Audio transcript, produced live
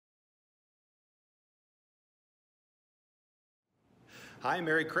Hi,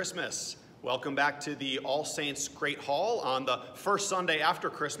 Merry Christmas. Welcome back to the All Saints Great Hall on the first Sunday after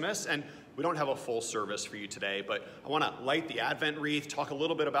Christmas. And we don't have a full service for you today, but I want to light the Advent wreath, talk a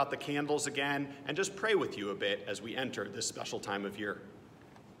little bit about the candles again, and just pray with you a bit as we enter this special time of year.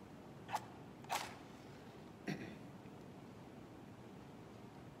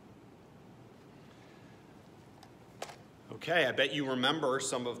 Okay, I bet you remember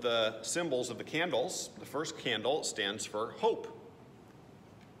some of the symbols of the candles. The first candle stands for hope.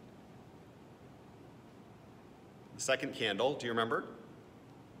 The second candle, do you remember?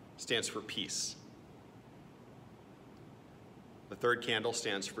 Stands for peace. The third candle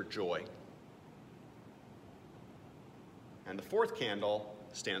stands for joy. And the fourth candle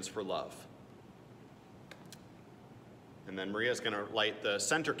stands for love. And then Maria's going to light the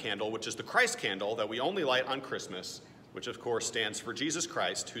center candle, which is the Christ candle that we only light on Christmas, which of course stands for Jesus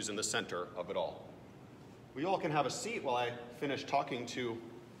Christ, who's in the center of it all. We all can have a seat while I finish talking to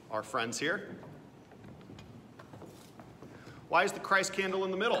our friends here. Why is the Christ candle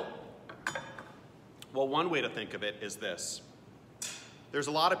in the middle? Well, one way to think of it is this. There's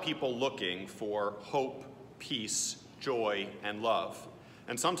a lot of people looking for hope, peace, joy, and love.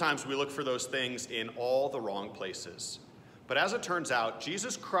 And sometimes we look for those things in all the wrong places. But as it turns out,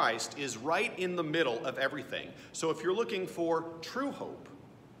 Jesus Christ is right in the middle of everything. So if you're looking for true hope,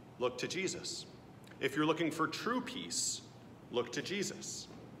 look to Jesus. If you're looking for true peace, look to Jesus.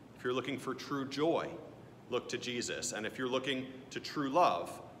 If you're looking for true joy, look to Jesus. And if you're looking to true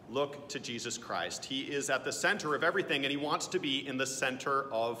love, look to Jesus Christ. He is at the center of everything, and he wants to be in the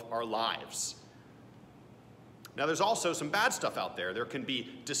center of our lives. Now, there's also some bad stuff out there. There can be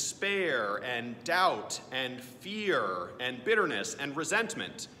despair and doubt and fear and bitterness and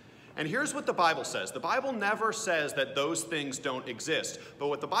resentment. And here's what the Bible says. The Bible never says that those things don't exist. But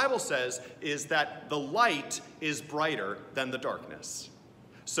what the Bible says is that the light is brighter than the darkness.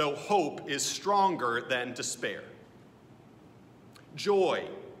 So hope is stronger than despair. Joy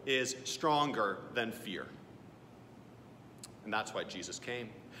is stronger than fear. And that's why Jesus came.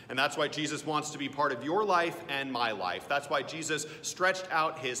 And that's why Jesus wants to be part of your life and my life. That's why Jesus stretched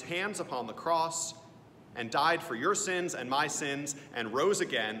out his hands upon the cross and died for your sins and my sins and rose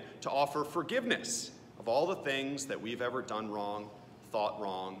again to offer forgiveness of all the things that we've ever done wrong, thought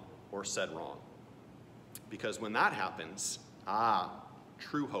wrong, or said wrong. Because when that happens,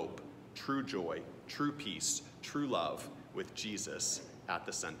 true hope, true joy, true peace, true love with Jesus at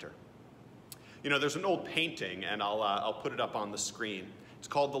the center. You know, there's an old painting, and I'll put it up on the screen. It's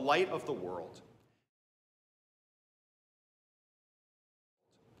called The Light of the World.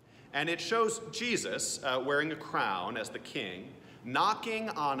 And it shows Jesus wearing a crown as the king, knocking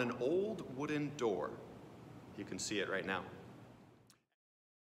on an old wooden door. You can see it right now.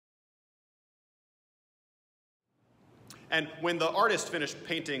 And when the artist finished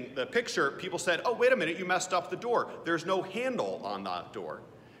painting the picture, people said, oh, wait a minute, you messed up the door. There's no handle on that door.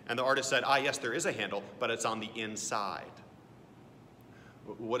 And the artist said, yes, there is a handle, but it's on the inside.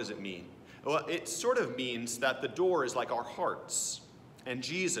 What does it mean? Well, it sort of means that the door is like our hearts, and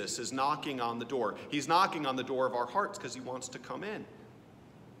Jesus is knocking on the door. He's knocking on the door of our hearts because he wants to come in.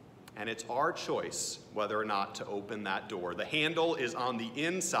 And it's our choice whether or not to open that door. The handle is on the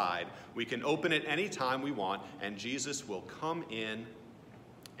inside. We can open it anytime we want, and Jesus will come in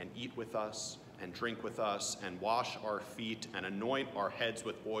and eat with us and drink with us and wash our feet and anoint our heads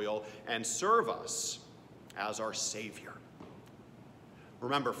with oil and serve us as our Savior.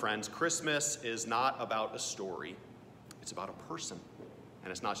 Remember, friends, Christmas is not about a story. It's about a person.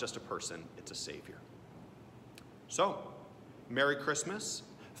 And it's not just a person, it's a Savior. So, Merry Christmas.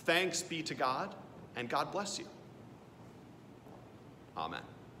 Thanks be to God, and God bless you. Amen.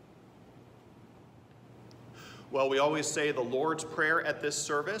 Well, we always say the Lord's Prayer at this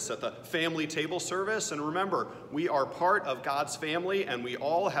service, at the family table service. And remember, we are part of God's family, and we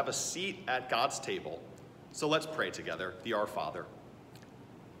all have a seat at God's table. So let's pray together, the Our Father.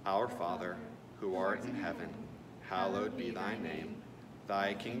 Our Father, who art in heaven, hallowed be thy name.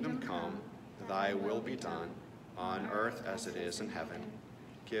 Thy kingdom come, thy will be done, on earth as it is in heaven.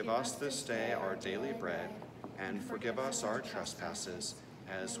 Give us this day our daily bread, and forgive us our trespasses,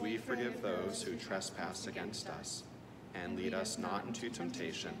 as we forgive those who trespass against us. And lead us not into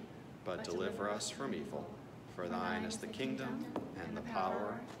temptation, but deliver us from evil. For thine is the kingdom, and the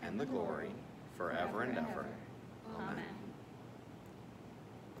power, and the glory, forever and ever. Amen.